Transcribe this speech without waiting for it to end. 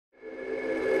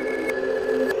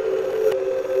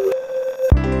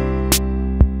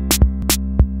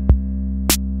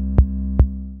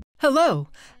Hello,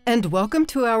 and welcome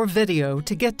to our video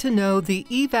to get to know the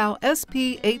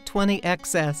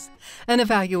EVALSP820XS, an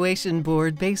evaluation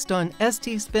board based on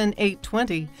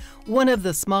STSPIN820, one of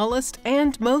the smallest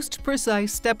and most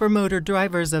precise stepper motor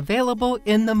drivers available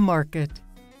in the market.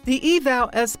 The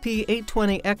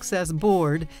EVALSP820XS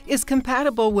board is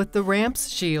compatible with the RAMPS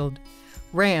shield.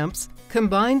 RAMPS,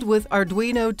 combined with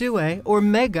Arduino Due or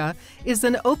Mega, is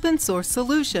an open-source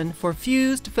solution for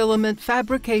fused filament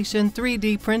fabrication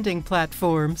 3D printing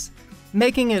platforms,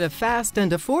 making it a fast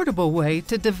and affordable way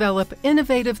to develop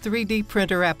innovative 3D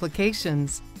printer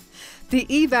applications. The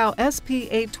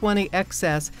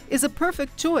EVALSP820XS is a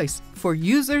perfect choice for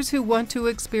users who want to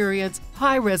experience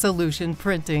high-resolution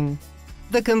printing.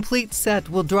 The complete set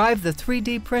will drive the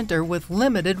 3D printer with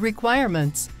limited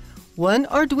requirements. One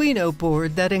Arduino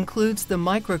board that includes the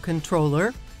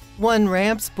microcontroller, one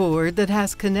RAMPS board that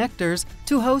has connectors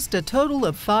to host a total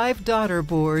of 5 daughter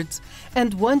boards,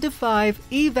 and 1 to 5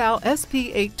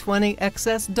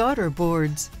 EVALSP820XS daughter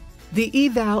boards. The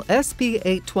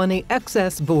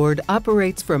EVALSP820XS board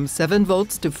operates from 7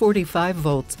 volts to 45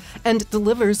 volts and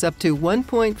delivers up to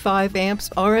 1.5 amps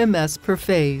RMS per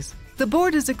phase. The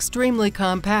board is extremely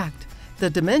compact. The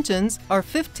dimensions are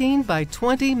 15 by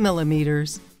 20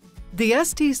 millimeters. The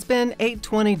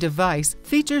STSPIN820 device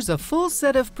features a full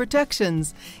set of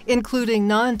protections, including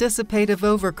non-dissipative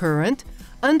overcurrent,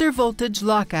 undervoltage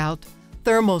lockout,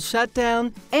 thermal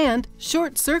shutdown, and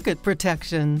short-circuit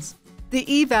protections. The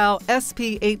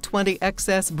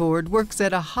EVALSP820XS board works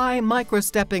at a high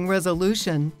microstepping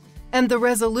resolution, and the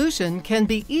resolution can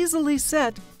be easily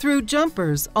set through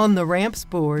jumpers on the RAMPS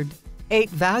board. 8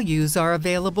 values are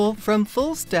available from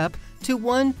full step to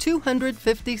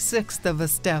 1/256th of a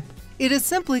step. It is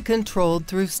simply controlled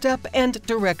through step and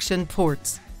direction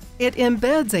ports. It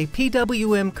embeds a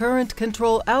PWM current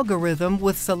control algorithm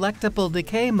with selectable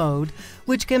decay mode,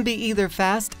 which can be either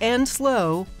fast and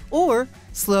slow or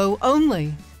slow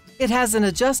only. It has an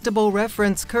adjustable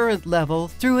reference current level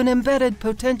through an embedded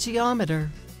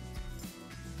potentiometer.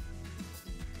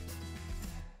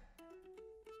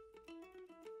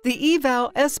 The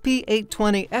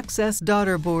EVALSP820XS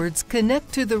daughter boards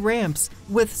connect to the RAMPS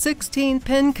with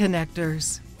 16-pin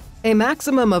connectors. A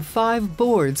maximum of 5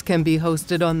 boards can be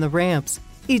hosted on the RAMPS.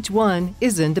 Each one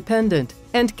is independent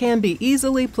and can be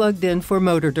easily plugged in for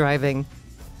motor driving.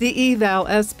 The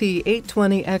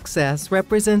EVALSP820XS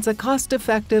represents a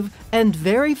cost-effective and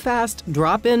very fast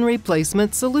drop-in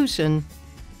replacement solution.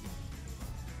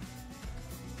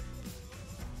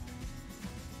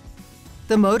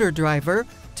 The motor driver,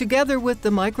 together with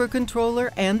the microcontroller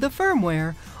and the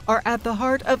firmware, are at the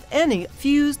heart of any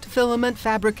fused filament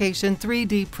fabrication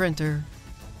 3D printer.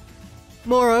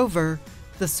 Moreover,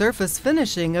 the surface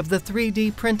finishing of the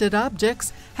 3D printed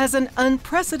objects has an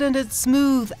unprecedented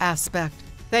smooth aspect,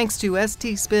 thanks to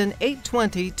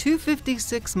STSPIN820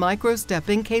 256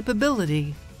 microstepping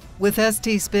capability. With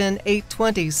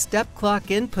STSPIN820's step clock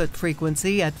input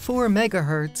frequency at 4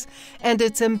 MHz and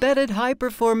its embedded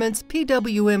high-performance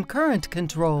PWM current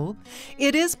control,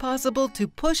 it is possible to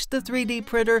push the 3D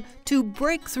printer to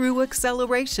breakthrough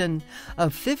acceleration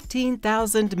of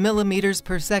 15,000 millimeters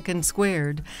per second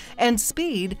squared and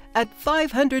speed at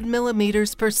 500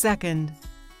 millimeters per second.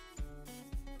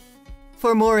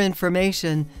 For more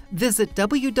information, visit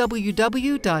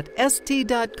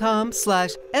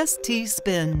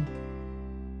www.st.com/stspin.